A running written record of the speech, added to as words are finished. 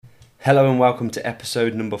Hello and welcome to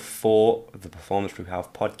episode number 4 of the Performance Through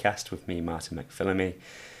Health podcast with me, Martin McPhillamy.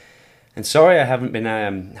 And sorry I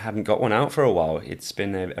haven't got one out for a while. It's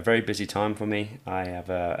been a very busy time for me.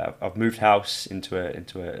 I've moved house into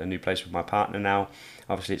a new place with my partner now.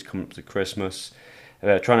 Obviously, it's coming up to Christmas.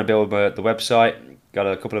 Trying to build the website. Got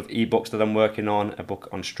a couple of ebooks that I'm working on. A book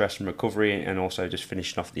on stress and recovery, and also just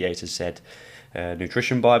finishing off the A to Z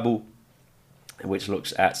nutrition Bible, which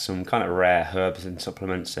looks at some kind of rare herbs and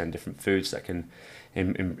supplements and different foods that can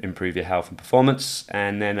improve your health and performance.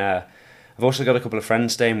 And then I've also got a couple of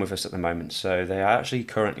friends staying with us at the moment. So they are actually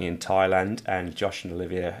currently in Thailand, and Josh and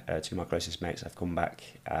Olivia, two of my closest mates, have come back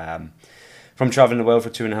from travelling the world for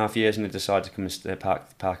 2.5 years, and they decided to come and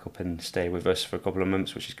park up and stay with us for a couple of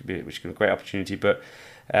months, which is going to be a great opportunity. But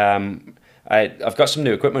I've got some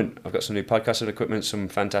new equipment. I've got some new podcasting equipment, some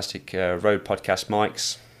fantastic Rode podcast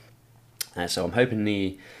mics. So I'm hoping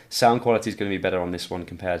the sound quality is going to be better on this one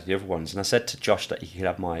compared to the other ones. And I said to Josh that he could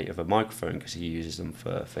have my other microphone because he uses them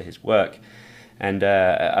for his work. And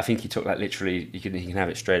I think he took that literally. He can have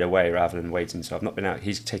it straight away rather than waiting. So I've not been out.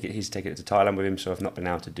 He's taken it to Thailand with him. So I've not been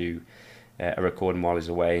able to do a recording while he's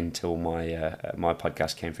away until my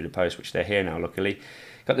podcast came through the post, which they're here now. Luckily,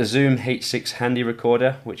 got the Zoom H6 handy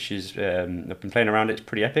recorder, which is I've been playing around. It's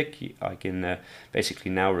pretty epic. I can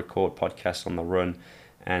basically now record podcasts on the run.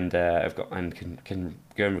 And can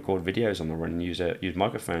go and record videos on the run and use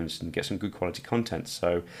microphones and get some good quality content.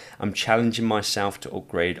 So I'm challenging myself to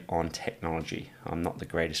upgrade on technology. I'm not the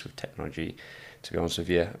greatest with technology, to be honest with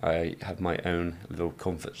you. I have my own little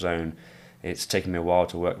comfort zone. It's taken me a while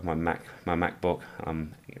to work with my MacBook.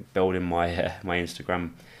 I'm building my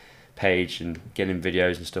Instagram page and getting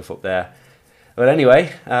videos and stuff up there. But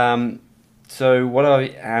anyway, so what I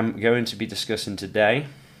am going to be discussing today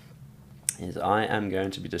is I am going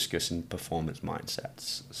to be discussing performance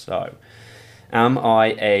mindsets. So, am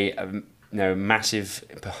I a massive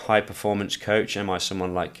high performance coach? Am I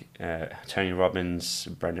someone like Tony Robbins,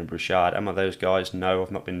 Brendon Burchard? Am I those guys? No, I've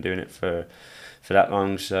not been doing it for that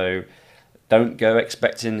long. So, don't go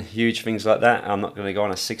expecting huge things like that. I'm not going to go on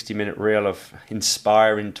a 60-minute reel of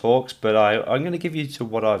inspiring talks, but I'm going to give you to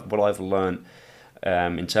what I've learned.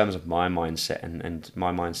 In terms of my mindset and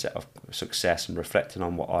my mindset of success, and reflecting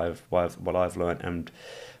on what I've learned, and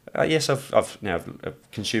yes, I've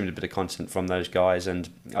consumed a bit of content from those guys, and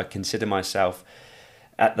I consider myself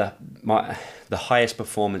at the highest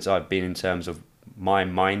performance I've been in terms of my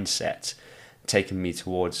mindset, taking me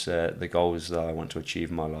towards the goals that I want to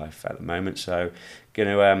achieve in my life at the moment. So, going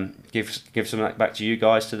to give some of that back to you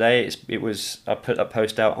guys today. I put a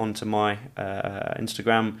post out onto my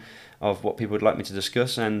Instagram of what people would like me to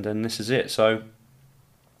discuss, and this is it. So,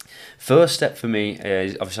 first step for me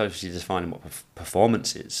is obviously defining what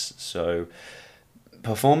performance is. So,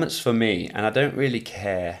 performance for me, and I don't really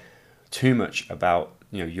care too much about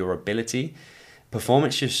your ability.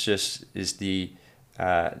 Performance just is the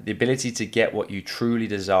ability to get what you truly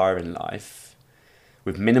desire in life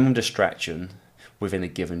with minimum distraction within a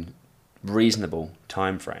given reasonable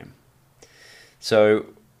time frame. So,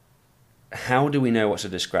 how do we know what's a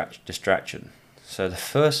distraction? So the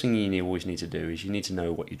first thing you always need to do is you need to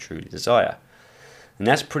know what you truly desire. And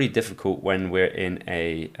that's pretty difficult when we're in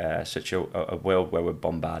such a world where we're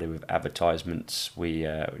bombarded with advertisements. We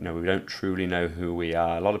don't truly know who we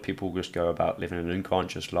are. A lot of people just go about living an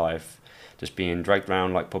unconscious life, just being dragged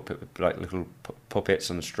around like little puppets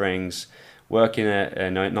on strings, working a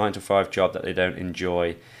 9-to-5 job that they don't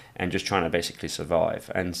enjoy, and just trying to basically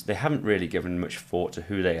survive. And they haven't really given much thought to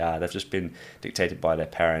who they are. They've just been dictated by their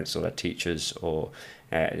parents or their teachers or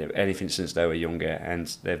anything since they were younger, and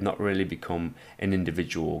they've not really become an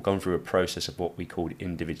individual, gone through a process of what we call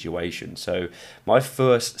individuation. So my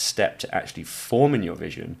first step to actually forming your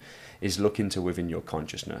vision is look into within your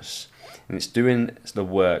consciousness. And it's doing the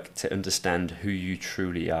work to understand who you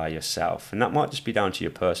truly are yourself. And that might just be down to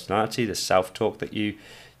your personality, the self-talk that you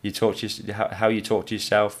talk to, how you talk to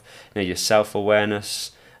yourself, your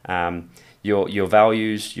self-awareness, your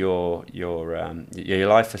values, your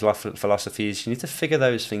life philosophies. You need to figure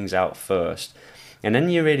those things out first, and then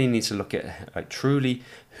you really need to look at truly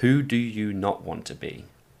who do you not want to be,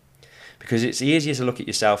 because it's easier to look at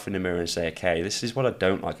yourself in the mirror and say, okay, this is what I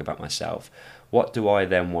don't like about myself. What do I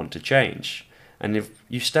then want to change? And if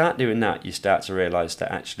you start doing that, you start to realize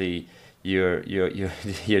that actually you're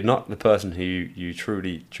not the person who you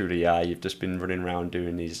truly are. You've just been running around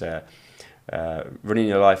doing these running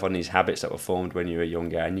your life on these habits that were formed when you were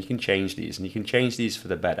younger, and you can change these, and you can change these for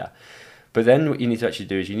the better. But then what you need to actually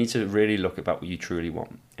do is you need to really look about what you truly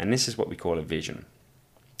want, and this is what we call a vision.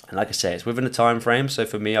 And like I say, it's within a time frame. So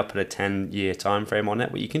for me, I put a 10-year time frame on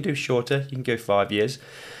it. But you can do shorter. You can go 5 years.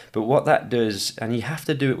 But what that does, and you have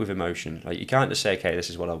to do it with emotion. Like, you can't just say, okay, this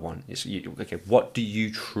is what I want. Okay, what do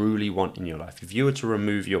you truly want in your life? If you were to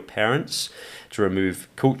remove your parents, to remove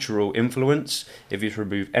cultural influence, if you were to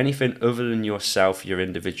remove anything other than yourself, your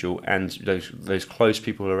individual, and those close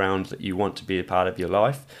people around that you want to be a part of your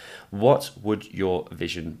life, what would your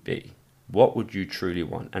vision be? What would you truly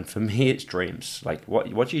want? And for me, it's dreams. Like,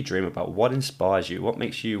 what do you dream about? What inspires you? What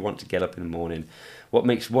makes you want to get up in the morning?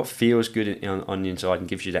 What feels good on the inside and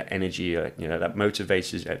gives you that energy, that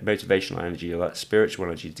motivational energy, or that spiritual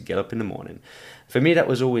energy to get up in the morning? For me, that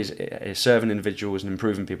was always serving individuals and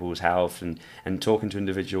improving people's health, and talking to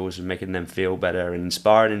individuals and making them feel better, and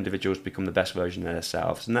inspiring individuals to become the best version of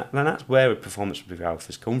themselves. And that's where Performance Through Health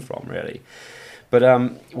has come from, really. But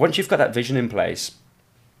once you've got that vision in place,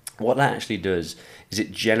 what that actually does is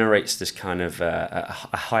it generates this kind of a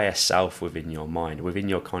higher self within your mind, within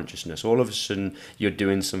your consciousness. All of a sudden, you're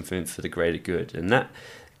doing something for the greater good, and that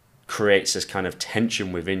creates this kind of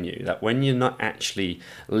tension within you, that when you're not actually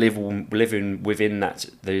living within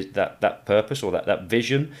that purpose or that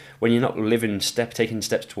vision, when you're not taking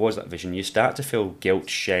steps towards that vision, you start to feel guilt,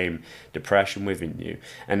 shame, depression within you.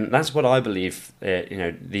 And that's what I believe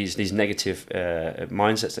these negative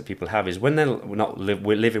mindsets that people have is when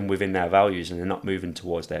we're living within their values and they're not moving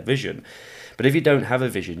towards their vision. But if you don't have a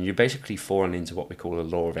vision, you're basically falling into what we call a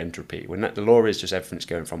law of entropy. The law is just everything's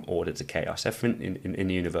going from order to chaos. Everything in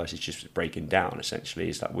the universe is just breaking down, essentially.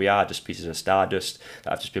 It's like we are just pieces of stardust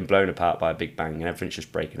that have just been blown apart by a big bang, and everything's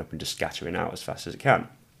just breaking up and just scattering out as fast as it can.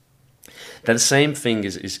 Then the same thing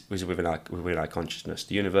is within our consciousness.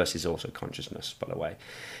 The universe is also consciousness, by the way.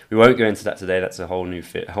 We won't go into that today. That's a whole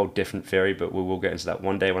different theory, but we will get into that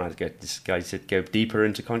one day when I go deeper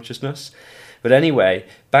into consciousness. But anyway,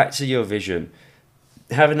 back to your vision.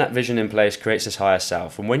 Having that vision in place creates this higher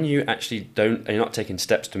self. And when you actually you're not taking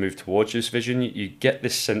steps to move towards this vision, you get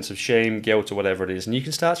this sense of shame, guilt, or whatever it is. And you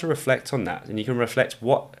can start to reflect on that. And you can reflect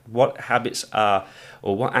what habits are,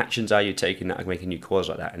 or what actions are you taking that are making you cause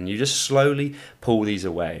like that. And you just slowly pull these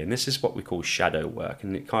away. And this is what we call shadow work.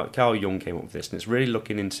 And Carl Jung came up with this. And it's really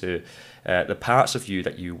looking into the parts of you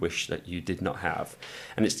that you wish that you did not have.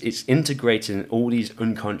 And it's integrating all these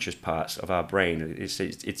unconscious parts of our brain.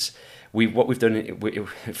 What we've done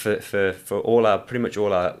for all our pretty much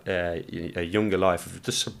all our younger life, we've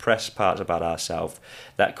just suppressed parts about ourselves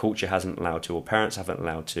that culture hasn't allowed to, or parents haven't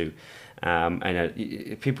allowed to.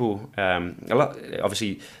 People a lot.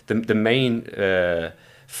 Obviously, the main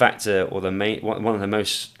factor, or one of the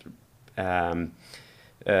most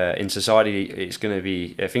in society, it's going to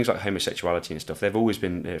be things like homosexuality and stuff. They've always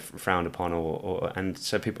been frowned upon, and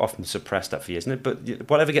so people often suppress that for years. But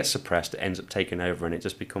whatever gets suppressed, it ends up taking over, and it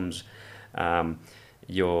just becomes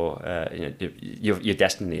your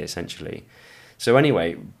destiny, essentially. So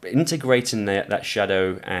anyway, integrating that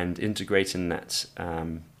shadow and integrating that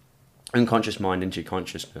unconscious mind into your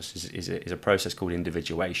consciousness is a process called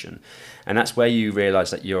individuation. And that's where you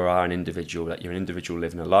realize that you are an individual, that you're an individual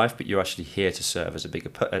living a life, but you're actually here to serve as a bigger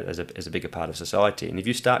part of society. And if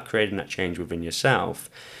you start creating that change within yourself,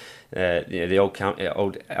 the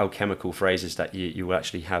old alchemical phrases that you will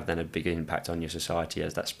actually have then a bigger impact on your society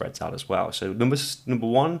as that spreads out as well. So number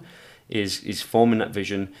one is forming that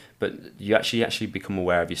vision, but you actually become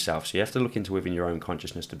aware of yourself. So you have to look into within your own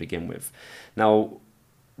consciousness to begin with. Now,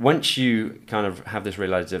 once you kind of have this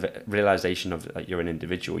realization of that you're an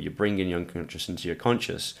individual, you bring in your unconscious into your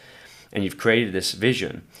conscious, and you've created this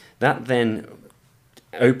vision, that then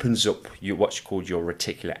opens up what's called your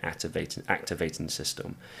reticular activating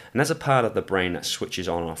system. And that's a part of the brain that switches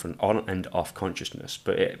on and off consciousness,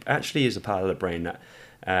 but it actually is a part of the brain that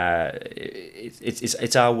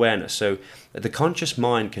it's our awareness. So the conscious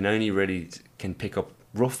mind can pick up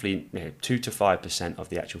roughly 2 to 5% of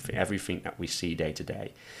the actual thing, everything that we see day to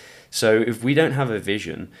day. So if we don't have a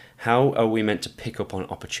vision, how are we meant to pick up on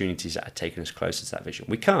opportunities that are taking us closer to that vision?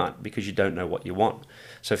 We can't, because you don't know what you want.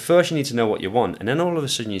 So first you need to know what you want, and then all of a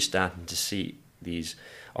sudden you're starting to see these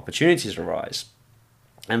opportunities arise.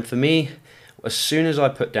 And for me, as soon as I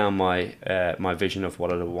put down my vision of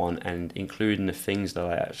what I want, and including the things that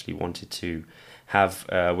I actually wanted to have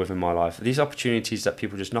within my life, these opportunities that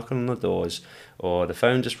people just knocking on the doors, or the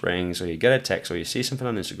phone just rings, or you get a text, or you see something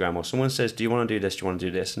on Instagram, or someone says, do you want to do this, do you want to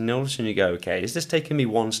do this? And all of a sudden you go, okay, is this taking me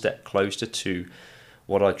one step closer to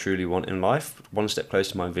what I truly want in life, one step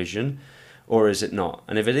closer to my vision, or is it not?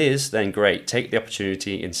 And if it is, then great, take the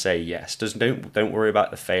opportunity and say yes. Don't worry about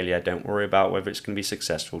the failure, don't worry about whether it's going to be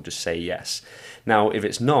successful, just say yes. Now, if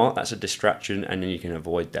it's not, that's a distraction, and then you can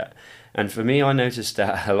avoid that. And for me, I noticed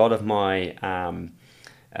that a lot of my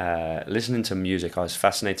listening to music. I was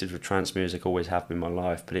fascinated with trance music, always have been in my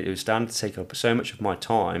life, but it was starting to take up so much of my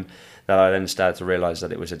time that I then started to realize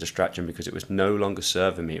that it was a distraction because it was no longer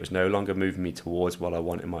serving me. It was no longer moving me towards what I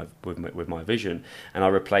wanted with my vision. And I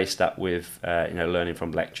replaced that with learning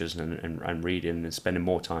from lectures and reading and spending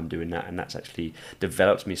more time doing that. And that's actually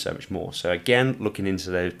developed me so much more. So again, looking into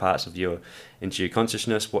those parts of your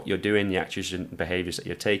consciousness, what you're doing, the actions and behaviors that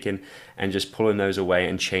you're taking, and just pulling those away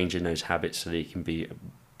and changing those habits so that you can be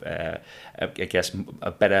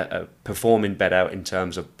performing better in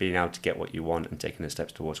terms of being able to get what you want and taking the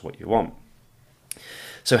steps towards what you want.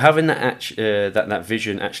 So having that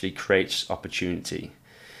vision actually creates opportunity.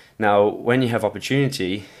 Now, when you have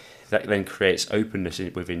opportunity, that then creates openness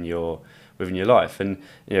within your life, and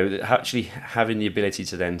actually having the ability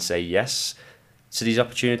to then say yes to these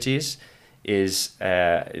opportunities is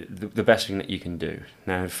the best thing that you can do.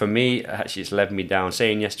 Now, for me, actually, it's led me down,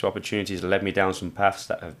 saying yes to opportunities led me down some paths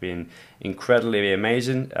that have been incredibly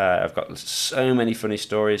amazing. I've got so many funny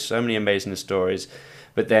stories, so many amazing stories,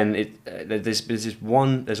 but then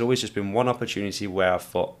there's always just been one opportunity where I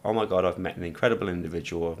thought, oh my God, I've met an incredible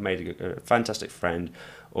individual, I've made a fantastic friend,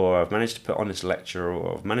 or I've managed to put on this lecture,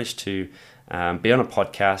 or I've managed to be on a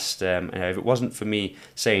podcast. If it wasn't for me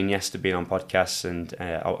saying yes to being on podcasts, and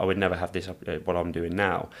I would never have this what I'm doing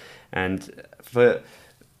now. And for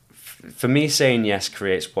me, saying yes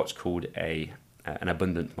creates what's called an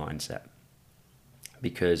abundant mindset,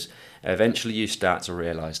 because eventually you start to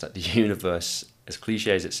realize that the universe, as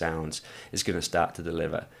cliche as it sounds, is going to start to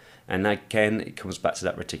deliver. And again, it comes back to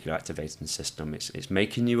that reticular activating system. It's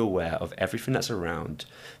making you aware of everything that's around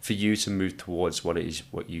for you to move towards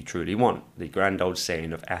what you truly want. The grand old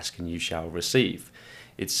saying of ask and you shall receive.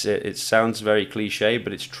 It sounds very cliche,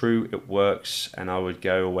 but it's true, it works. And I would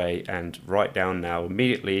go away and write down now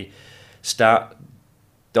immediately, start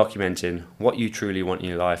documenting what you truly want in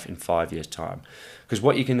your life in 5 years' time. Because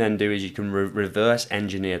what you can then do is you can reverse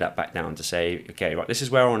engineer that back down to say, okay, right, this is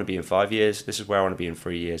where I want to be in 5 years, this is where I want to be in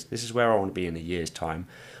 3 years, this is where I want to be in a year's time.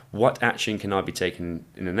 What action can I be taking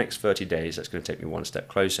in the next 30 days that's going to take me one step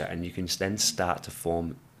closer? And you can then start to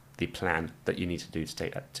form the plan that you need to do to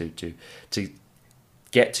take that to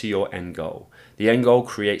get to your end goal. The end goal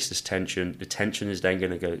creates this tension. The tension is then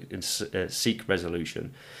going to go and seek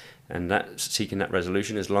resolution. And that seeking that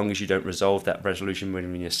resolution, as long as you don't resolve that resolution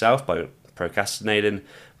within yourself by procrastinating,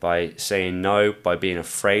 by saying no, by being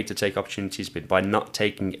afraid to take opportunities, by not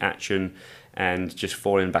taking action, and just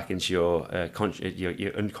falling back into your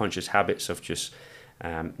unconscious habits of just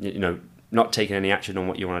not taking any action on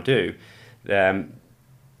what you want to do,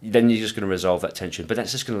 then you're just going to resolve that tension. But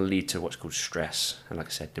that's just going to lead to what's called stress, and like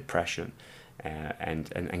I said, depression,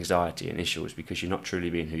 and anxiety and issues, because you're not truly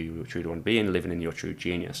being who you truly want to be and living in your true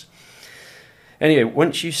genius. Anyway,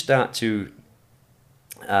 once you start to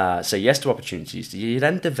say yes to opportunities, you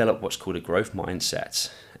then develop what's called a growth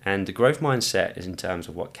mindset. And the growth mindset is in terms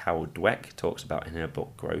of what Carol Dweck talks about in her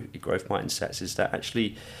book, Growth Mindsets, is that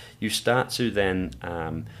actually you start to then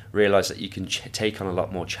realize that you can take on a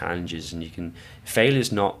lot more challenges, and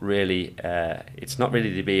failure's not really, it's not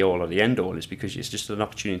really the be all or the end all, it's because it's just an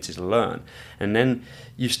opportunity to learn. And then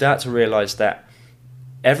you start to realize that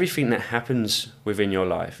everything that happens within your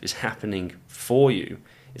life is happening for you.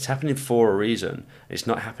 It's happening for a reason. It's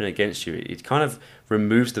not happening against you. It kind of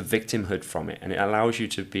removes the victimhood from it, and it allows you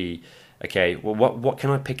to be, okay, well, what can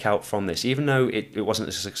I pick out from this? Even though it wasn't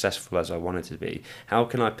as successful as I wanted to be, how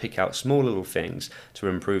can I pick out small little things to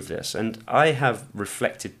improve this? And I have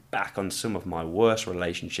reflected back on some of my worst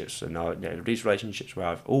relationships, and these relationships where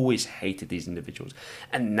I've always hated these individuals.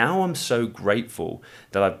 And now I'm so grateful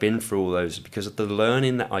that I've been through all those, because of the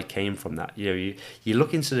learning that I came from that. You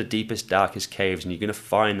look into the deepest, darkest caves, and you're going to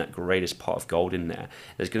find that greatest pot of gold in there.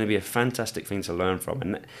 There's going to be a fantastic thing to learn from.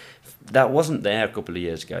 And that wasn't there a couple of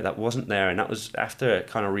years ago. That wasn't there, and that was after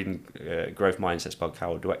kind of reading Growth Mindsets by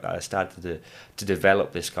Carol Dweck that I started to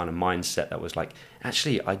develop this kind of mindset that was like,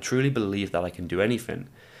 actually, I truly believe that I can do anything,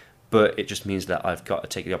 but it just means that I've got to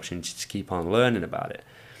take the opportunity to keep on learning about it.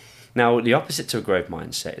 Now, the opposite to a growth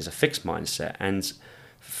mindset is a fixed mindset, and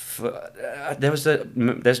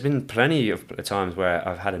there's been plenty of times where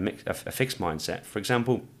I've had a fixed mindset. For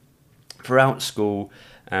example, throughout school,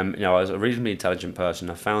 I was a reasonably intelligent person.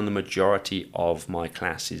 I found the majority of my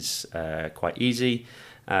classes quite easy.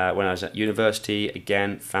 When I was at university,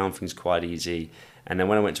 again, found things quite easy. And then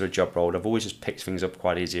when I went to a job role, I've always just picked things up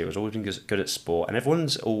quite easy. I was always been good at sport, and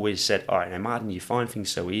everyone's always said, "All right, now Martin, you find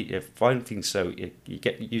things so easy. You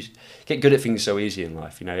get good at things so easy in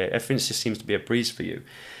life. Everything just seems to be a breeze for you."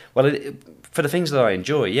 Well, for the things that I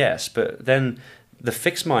enjoy, yes, but then the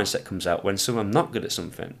fixed mindset comes out when I'm not good at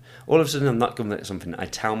something. All of a sudden I'm not good at something. I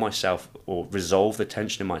tell myself or resolve the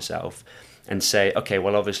tension in myself and say, okay,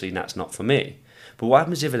 well, obviously that's not for me. But what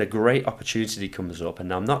happens if a great opportunity comes up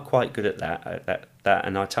and I'm not quite good at that,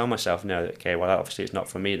 and I tell myself, no, okay, well, obviously it's not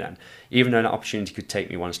for me then, even though that opportunity could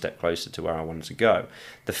take me one step closer to where I wanted to go.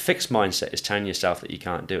 The fixed mindset is telling yourself that you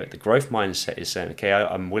can't do it. The growth mindset is saying, okay,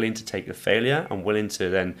 I'm willing to take the failure, I'm willing to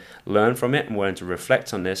then learn from it, I'm willing to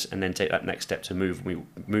reflect on this, and then take that next step to move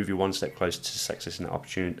you one step closer to success in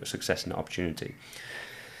that opportunity.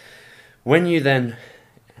 When you then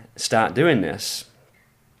start doing this,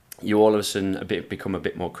 you all of a sudden become a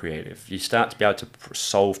bit more creative. You start to be able to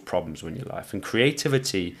solve problems in your life. And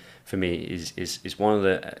creativity, for me, is one of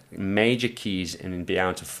the major keys in being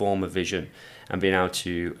able to form a vision and being able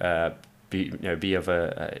to be of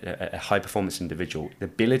a high performance individual. The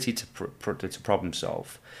ability to problem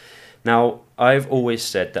solve. Now, I've always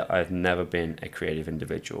said that I've never been a creative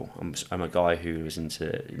individual. I'm a guy who was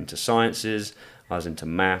into sciences. I was into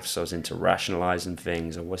maths, I was into rationalizing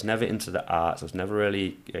things, I was never into the arts, I was never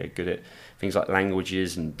really good at things like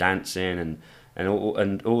languages and dancing and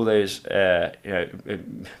all those,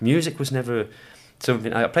 music was never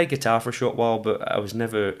something. I played guitar for a short while, but I was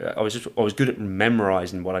good at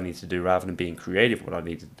memorizing what I needed to do rather than being creative with what I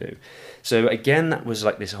needed to do. So again, that was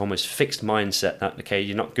like this almost fixed mindset that, okay,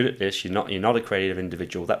 you're not good at this, you're not a creative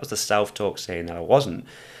individual. That was the self-talk saying that I wasn't.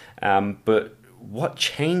 But what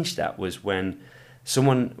changed that was when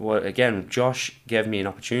Josh gave me an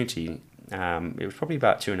opportunity. It was probably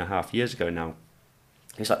about 2.5 years ago now.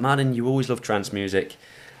 He's like, Martin, you always loved trance music.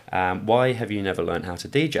 Why have you never learned how to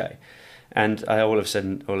DJ? And I all of a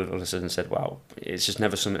sudden said, well, it's just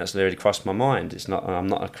never something that's really crossed my mind. I'm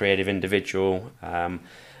not a creative individual.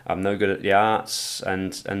 I'm no good at the arts,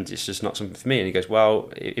 and it's just not something for me. And he goes, well,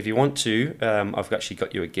 if you want to, I've actually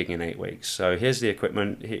got you a gig in 8 weeks. So here's the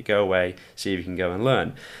equipment, go away, see if you can go and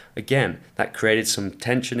learn. Again, that created some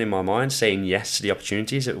tension in my mind, saying yes to the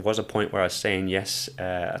opportunities. It was a point where I was saying yes to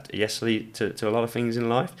a lot of things in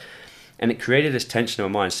life. And it created this tension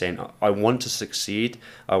in my mind saying, I want to succeed,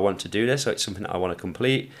 I want to do this, so it's something that I want to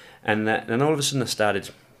complete. And then all of a sudden I started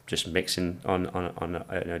just mixing on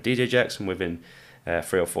DJ Jacks, and within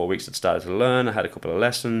 3 or 4 weeks I'd started to learn. I had a couple of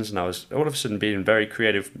lessons, and I was all of a sudden being very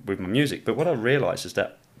creative with my music. But what I realised is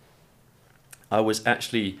that I was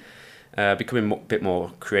actually becoming a bit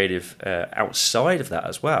more creative outside of that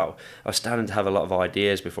as well. I was starting to have a lot of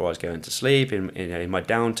ideas before I was going to sleep. In my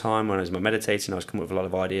downtime, when I was meditating, I was coming up with a lot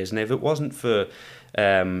of ideas. And if it wasn't for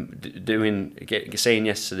saying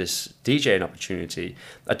yes to this DJing opportunity,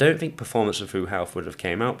 I don't think Performance Through Health would have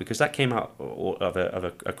came out, because that came out of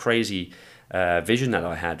a crazy vision that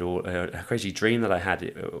I had, or a crazy dream that I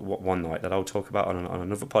had one night that I'll talk about on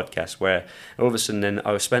another podcast, where all of a sudden then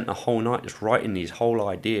I spent a whole night just writing these whole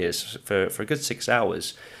ideas for a good 6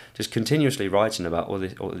 hours, just continuously writing about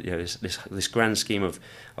this grand scheme of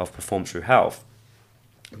Performance Through Health.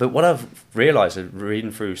 But what I've realised,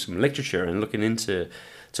 reading through some literature and looking into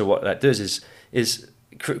what that does is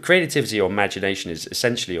creativity or imagination is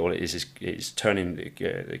essentially all it is turning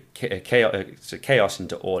chaos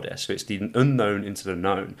into order. So it's the unknown into the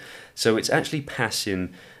known. So it's actually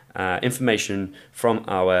passing information from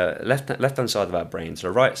our left-hand side of our brain to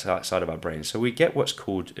the right side of our brain. So we get what's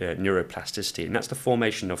called neuroplasticity, and that's the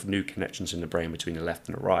formation of new connections in the brain between the left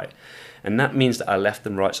and the right. And that means that our left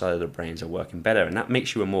and right side of the brains are working better, and that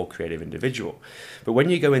makes you a more creative individual. But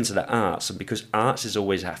when you go into the arts, and because arts is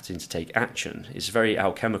always having to take action, it's very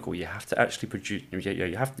alchemical. You have to actually produce.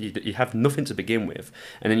 You have nothing to begin with,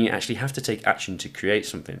 and then you actually have to take action to create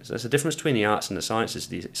something. So there's a difference between the arts and the sciences.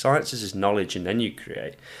 The sciences is knowledge, and then you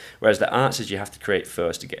create, whereas the arts is you have to create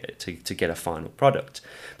first to get a final product.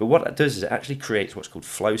 But what that does is it actually creates what's called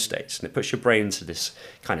flow states, and it puts your brain into this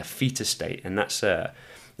kind of theta state, and that's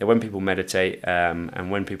when people meditate and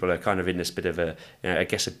when people are kind of in this bit of a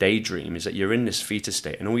daydream, is that you're in this theta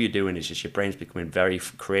state, and all you're doing is just your brain's becoming very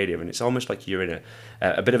creative, and it's almost like you're in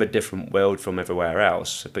a bit of a different world from everywhere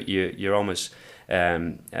else, but you're almost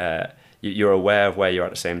you're aware of where you're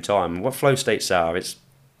at the same time. And what flow states are, it's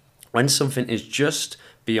when something is just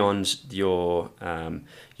beyond your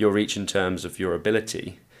reach in terms of your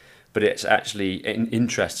ability, but it's actually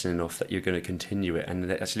interesting enough that you're going to continue it, and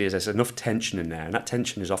actually there's enough tension in there, and that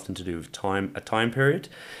tension is often to do with a time period,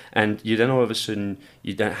 and you then all of a sudden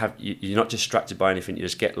you're not distracted by anything, you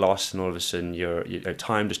just get lost, and all of a sudden your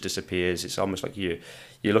time just disappears. It's almost like you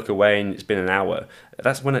look away and it's been an hour.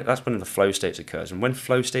 That's when the flow states occurs, and when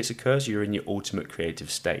flow states occurs, you're in your ultimate creative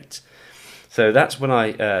state. So that's when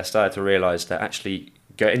I started to realise that actually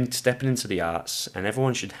stepping into the arts, and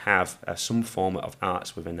everyone should have some form of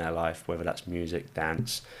arts within their life, whether that's music,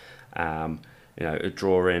 dance,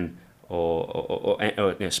 drawing,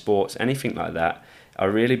 or sports, anything like that. I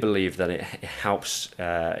really believe that it helps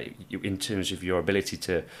you in terms of your ability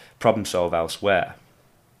to problem solve elsewhere.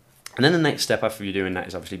 And then the next step after you're doing that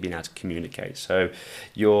is obviously being able to communicate. So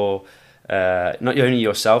your not only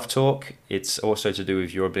your self-talk, it's also to do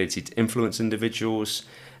with your ability to influence individuals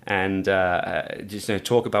and just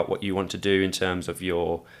talk about what you want to do in terms of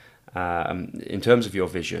your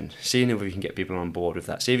vision, seeing if you can get people on board with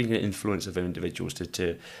that, see if you can influence other individuals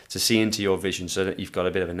to see into your vision, so that you've got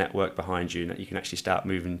a bit of a network behind you and that you can actually start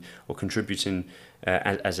moving or contributing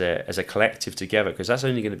as a collective together, because that's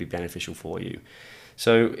only going to be beneficial for you.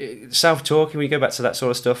 So self-talk, we go back to that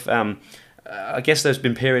sort of stuff. I guess there's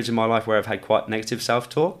been periods in my life where I've had quite negative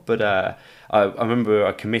self-talk, but I remember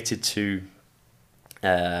I committed to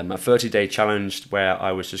a 30-day challenge where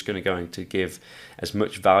I was just going to give as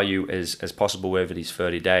much value as possible over these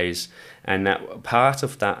 30 days, and that part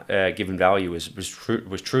of that given value was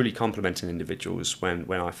truly complimenting individuals when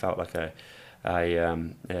I felt like I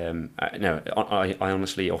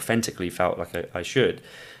honestly, authentically felt like I should.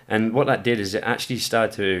 And what that did is it actually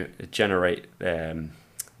started to generate.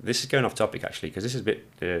 This is going off topic actually, because this is a bit.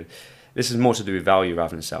 This is more to do with value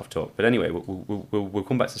rather than self-talk. But anyway, we'll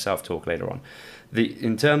come back to self-talk later on.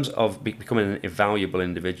 In terms of becoming a valuable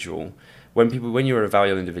individual, when you're a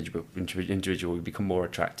valuable individual, you become more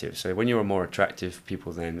attractive. So when you're more attractive,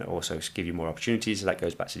 people then also give you more opportunities. So that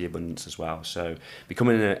goes back to the abundance as well. So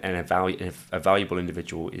becoming a valuable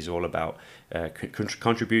individual is all about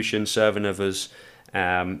contribution, serving others,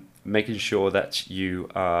 making sure that you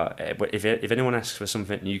are. If anyone asks for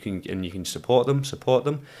something, you can support them,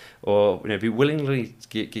 or be willingly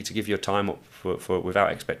to give your time up for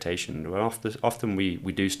without expectation. Well, often we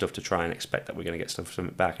do stuff to try and expect that we're going to get something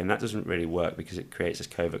back, and that doesn't really work, because it creates this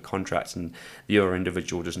covert contract, and the other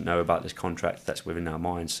individual doesn't know about this contract that's within our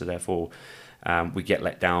minds. So therefore, we get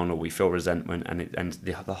let down, or we feel resentment, and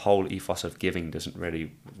the whole ethos of giving doesn't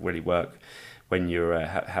really work when you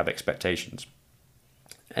have expectations.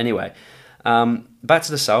 Anyway, back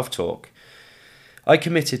to the self-talk. I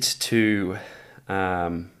committed to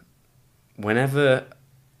for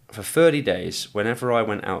 30 days, whenever I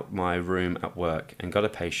went out my room at work and got a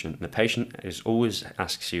patient, and the patient always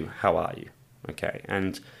asks you, how are you? Okay,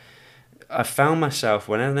 and I found myself,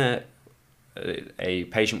 whenever a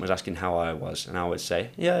patient was asking how I was, and I would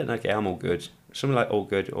say, yeah, okay, I'm all good. Something like all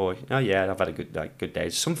good, or oh yeah, I've had a good day.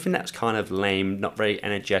 Something that's kind of lame, not very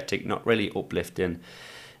energetic, not really uplifting.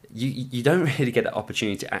 You don't really get the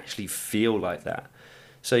opportunity to actually feel like that.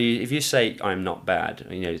 So if you say I'm not bad,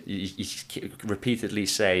 you repeatedly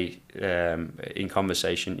say in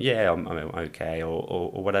conversation, yeah, I'm okay,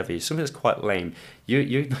 or whatever, something that's quite lame.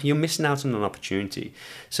 You're missing out on an opportunity.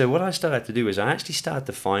 So what I started to do is I actually started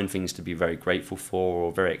to find things to be very grateful for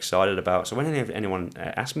or very excited about. So when anyone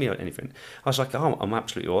asked me anything, I was like, oh, I'm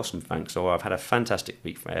absolutely awesome, thanks, or I've had a fantastic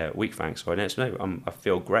week, thanks, or I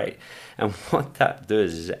feel great. And what that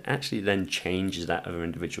does is it actually then changes that other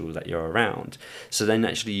individual that you're around. So then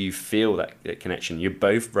actually you feel that connection. You're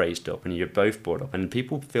both raised up and you're both brought up, and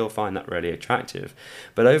people find that really attractive.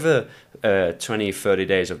 But over 20-30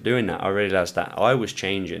 days of doing that, I realized that I was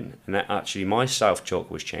changing, and that actually my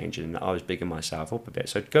self-talk was changing, and that I was bigging myself up a bit.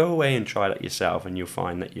 So go away and try that yourself, and you'll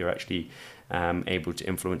find that you're actually able to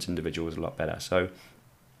influence individuals a lot better. So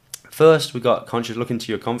first, we got look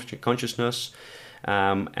into your consciousness,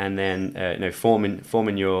 and then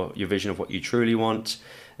forming your vision of what you truly want.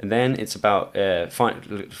 And then it's about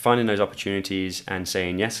finding those opportunities and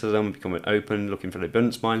saying yes to them, becoming open, looking for the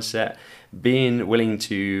abundance mindset, being willing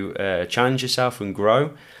to challenge yourself and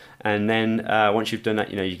grow. And then once you've done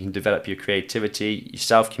that, you can develop your creativity, your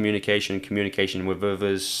self-communication, communication with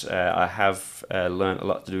others. I have learned a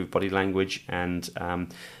lot to do with body language and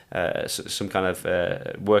some kind of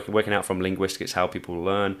working out from linguistics, how people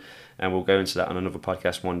learn. And we'll go into that on another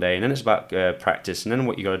podcast one day. And then it's about practice. And then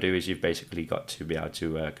what you got to do is you've basically got to be able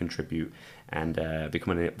to contribute and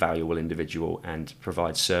become a valuable individual and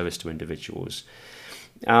provide service to individuals.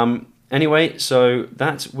 Anyway, so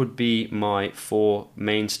that would be my 4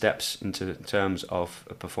 main steps in terms of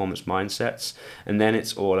performance mindsets. And then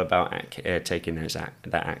it's all about taking that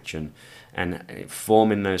action and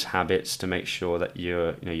forming those habits to make sure that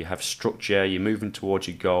you have structure, you're moving towards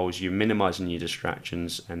your goals, you're minimizing your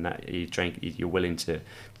distractions, and that you're willing to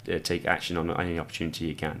take action on any opportunity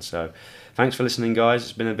you can. So thanks for listening, guys.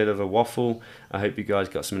 It's been a bit of a waffle. I hope you guys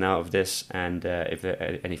got something out of this, and if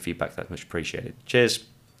there any feedback, that's much appreciated. Cheers.